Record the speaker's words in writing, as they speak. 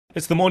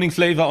It's the morning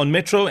flavor on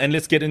Metro, and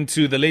let's get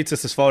into the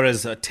latest as far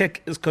as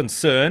tech is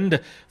concerned.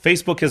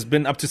 Facebook has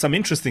been up to some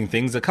interesting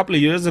things. A couple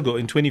of years ago,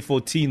 in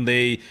 2014,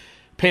 they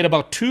paid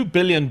about $2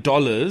 billion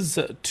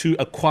to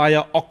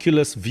acquire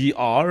Oculus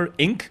VR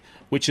Inc.,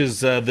 which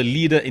is the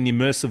leader in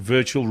immersive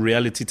virtual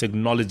reality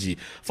technology.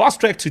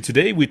 Fast track to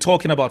today, we're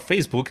talking about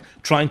Facebook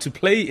trying to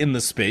play in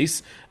the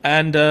space,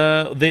 and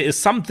there is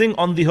something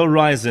on the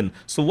horizon.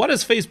 So what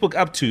is Facebook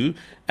up to,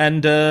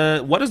 and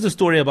what is the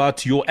story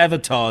about your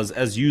avatars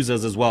as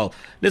users as well?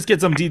 Let's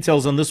get some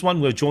details on this one.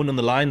 We're joined on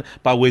the line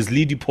by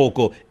Wesley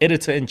Diphoko,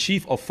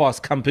 Editor-in-Chief of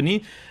Fast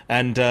Company.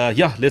 And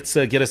let's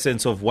get a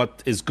sense of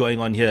what is going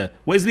on here.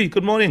 Wesley,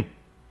 good morning.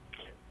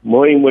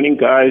 Morning,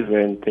 guys,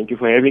 and thank you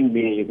for having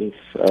me this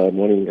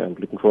morning. I'm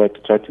looking forward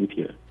to chat with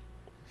you.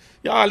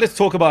 Yeah, let's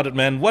talk about it,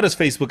 man. What is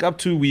Facebook up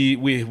to?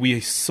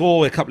 We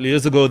saw a couple of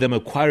years ago them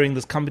acquiring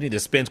this company. They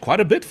spent quite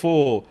a bit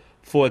for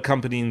a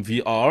company in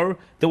VR.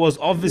 There was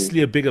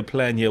obviously a bigger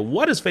plan here.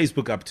 What is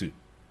Facebook up to?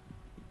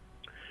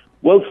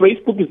 Well,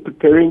 Facebook is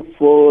preparing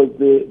for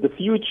the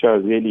future,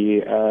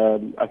 really.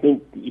 I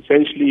think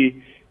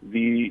essentially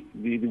the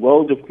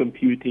world of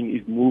computing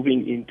is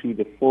moving into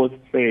the fourth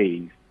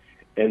phase.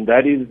 And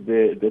that is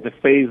the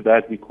phase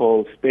that we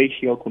call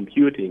spatial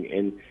computing.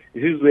 And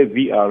this is where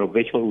VR, or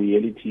virtual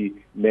reality,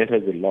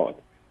 matters a lot.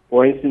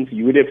 For instance,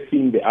 you would have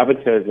seen the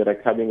avatars that are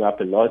coming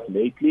up a lot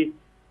lately.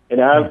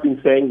 And I've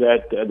been saying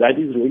that that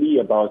is really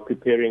about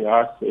preparing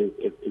us as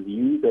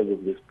users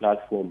of this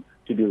platform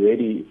to be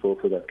ready for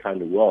that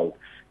kind of world.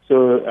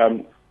 So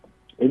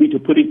maybe to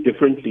put it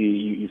differently,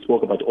 you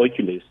spoke about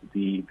Oculus,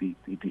 the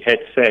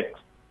headset,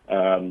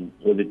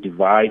 or the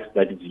device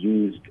that is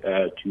used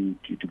to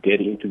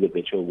get into the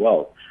virtual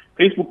world.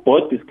 Facebook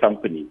bought this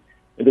company,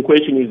 and the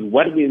question is,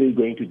 what are they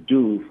going to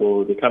do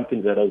for the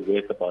company that is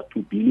worth about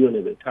 $2 billion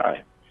at the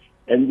time?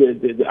 And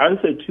the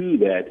answer to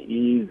that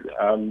is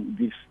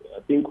this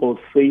thing called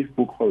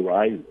Facebook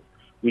Horizon,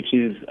 which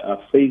is a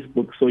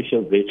Facebook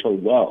social virtual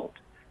world,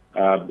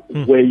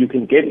 where you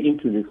can get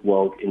into this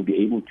world and be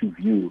able to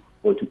view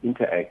or to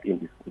interact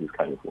in this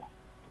kind of world.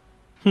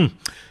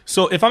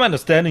 So if I'm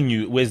understanding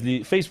you,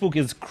 Wesley, Facebook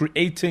is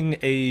creating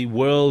a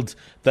world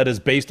that is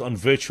based on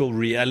virtual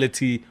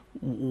reality.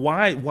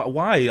 Why?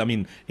 I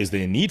mean, is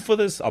there a need for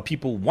this? Are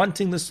people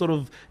wanting this sort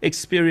of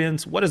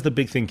experience? What is the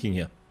big thinking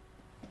here?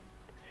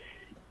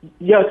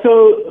 Yeah,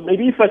 so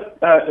maybe if I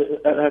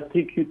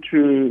take you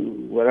through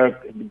what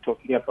I've been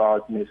talking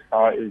about as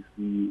far as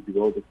the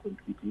world of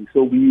computing.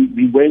 So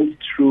we went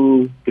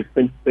through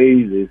different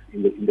phases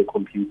in the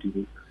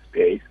computing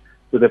space.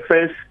 So the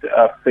first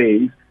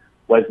phase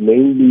was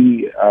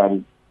mainly,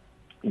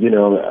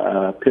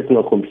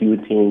 personal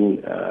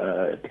computing,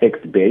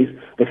 text-based.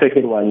 The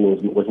second one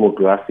was more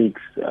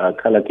graphics,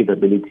 color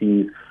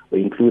capabilities were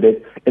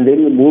included. And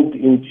then we moved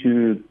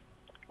into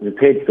the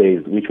third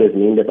phase, which was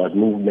mainly about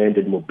movement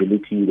and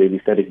mobility, where we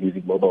started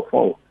using mobile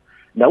phones.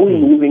 Now we're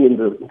moving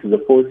into the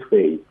fourth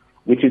phase,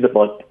 which is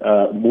about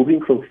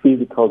moving from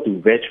physical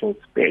to virtual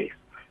space.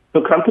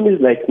 So companies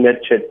like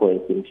Snapchat, for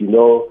instance,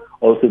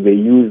 also they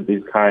use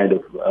this kind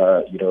of,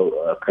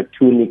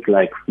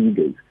 cartoonic-like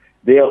figures.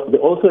 They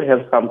also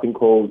have something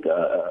called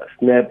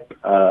Snap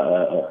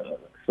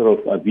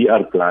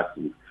VR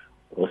glasses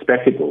or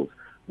spectacles,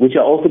 which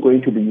are also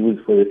going to be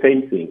used for the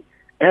same thing.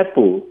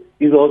 Apple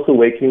is also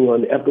working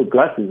on Apple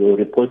glasses, or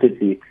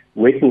reportedly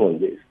working on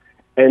this.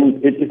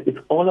 And it's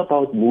all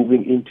about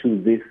moving into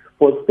this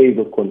fourth phase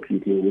of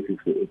computing, which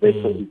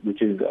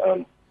is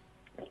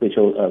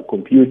spatial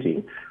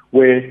computing,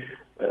 where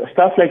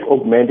stuff like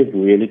augmented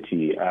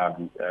reality,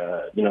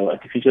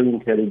 artificial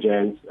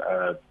intelligence,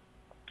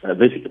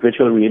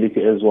 virtual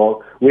reality as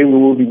well, where we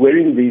will be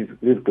wearing these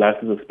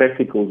glasses or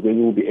spectacles, where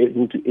we will be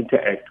able to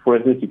interact. For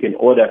instance, you can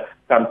order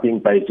something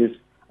by just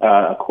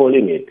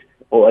calling it,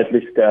 or at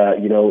least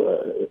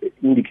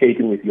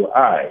indicating with your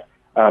eye.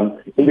 In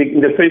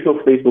the face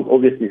of Facebook,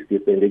 obviously it's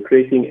different. They're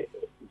creating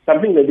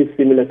something that is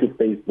similar to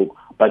Facebook,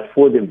 but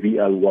for the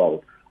VR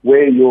world,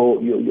 where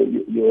your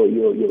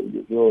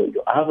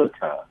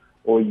avatar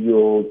or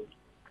your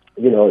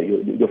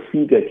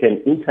figure can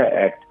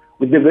interact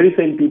with the very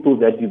same people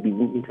that you've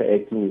been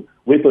interacting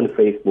with on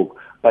Facebook,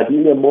 but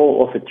in a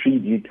more of a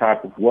 3D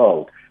type of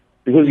world.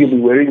 Because you'll be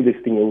wearing this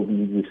thing and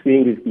you'll be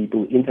seeing these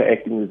people,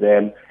 interacting with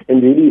them,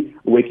 and really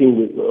working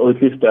with, or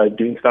at least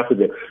doing stuff with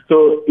them.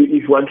 So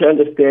if you want to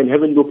understand,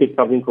 have a look at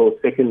something called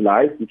Second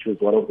Life, which was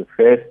one of the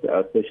first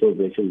social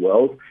virtual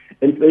worlds,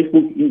 and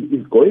Facebook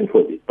is going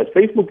for this. But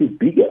Facebook is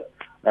bigger.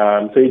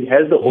 So it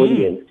has the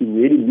audience to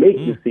really make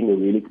this thing a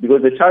reality.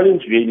 Because the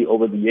challenge really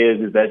over the years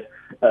is that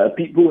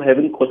people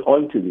haven't caught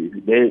on to this.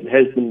 There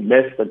has been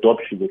less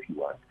adoption, if you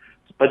want.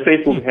 But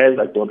Facebook has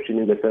adoption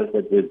in the sense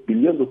that there's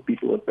billions of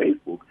people on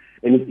Facebook,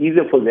 and it's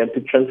easier for them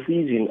to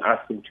transition us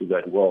into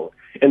that world.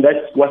 And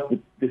that's what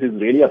this is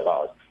really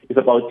about. It's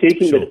about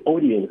taking an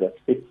audience that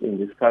fits in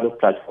this kind of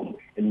platform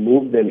and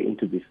move them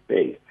into this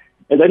space.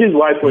 And that is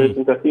why, for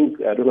instance, I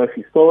don't know if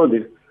you saw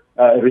this,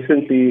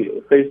 recently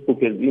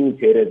Facebook has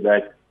indicated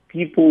that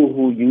people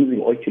who are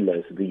using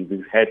Oculus, these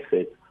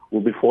headsets, will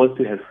be forced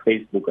to have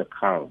Facebook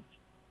accounts.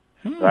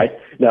 right?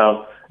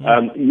 Now,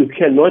 you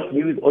cannot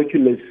use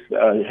Oculus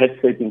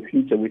headset in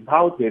future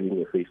without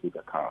having a Facebook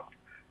account.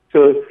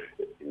 So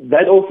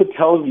that also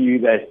tells you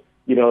that,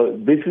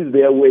 this is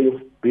their way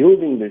of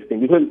building this thing.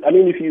 Because,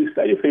 if you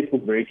study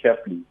Facebook very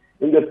carefully,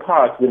 in the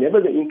past, whenever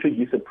they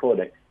introduce a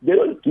product, they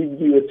don't give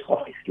you a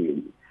choice,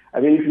 really.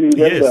 If you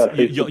remember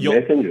Facebook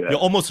Messenger, you're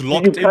almost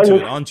locked into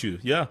it, aren't you?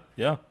 Yeah.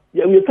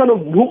 Yeah, we're kind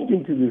of moved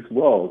into this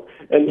world,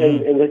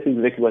 and that's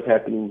exactly what's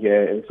happening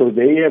here. And so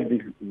they have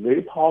this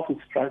very powerful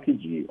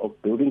strategy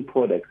of building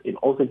products and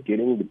also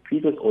getting the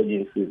previous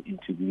audiences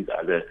into these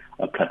other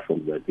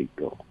platforms that they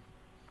go.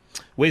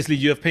 Wesley,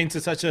 you have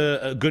painted such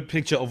a good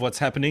picture of what's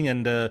happening,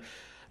 and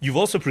you've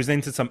also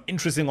presented some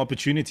interesting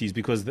opportunities,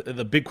 because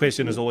the big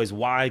question is always,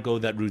 why go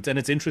that route? And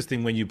it's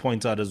interesting when you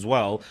point out as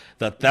well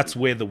that that's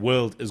where the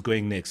world is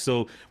going next.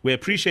 So we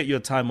appreciate your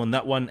time on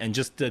that one, and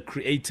just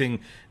creating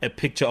a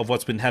picture of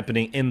what's been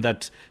happening in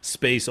that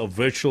space of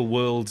virtual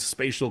worlds,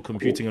 spatial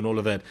computing and all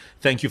of that.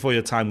 Thank you for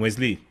your time,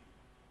 Wesley.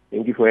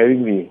 Thank you for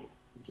having me.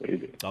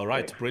 All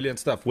right, brilliant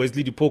stuff.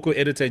 Wesley Diphoko,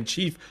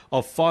 editor-in-chief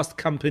of Fast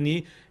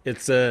Company.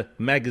 It's a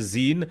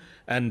magazine,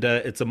 and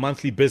it's a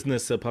monthly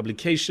business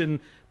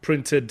publication,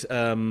 printed,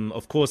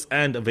 of course,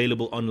 and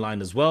available online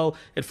as well.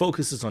 It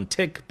focuses on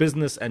tech,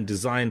 business, and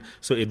design,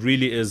 so it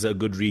really is a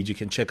good read. You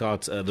can check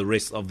out the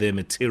rest of their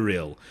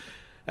material.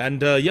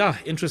 And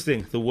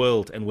interesting, the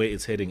world and where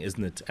it's heading,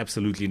 isn't it?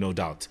 Absolutely, no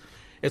doubt.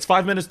 It's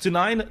 5 minutes to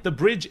 9. The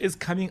Bridge is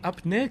coming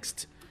up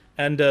next.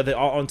 And they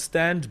are on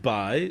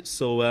standby,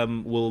 so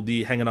we'll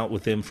be hanging out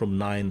with them from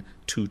 9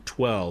 to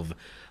 12.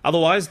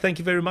 Otherwise, thank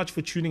you very much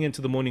for tuning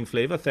into the Morning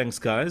Flavor. Thanks,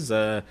 guys.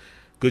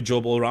 Good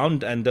job all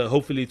around, and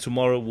hopefully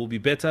tomorrow will be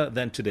better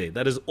than today.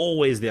 That is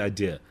always the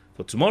idea,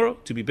 for tomorrow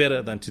to be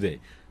better than today.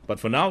 But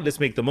for now, let's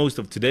make the most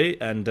of today,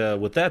 and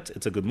with that,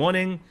 it's a good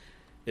morning,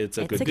 it's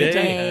a good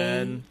day,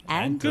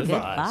 and good good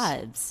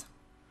vibes.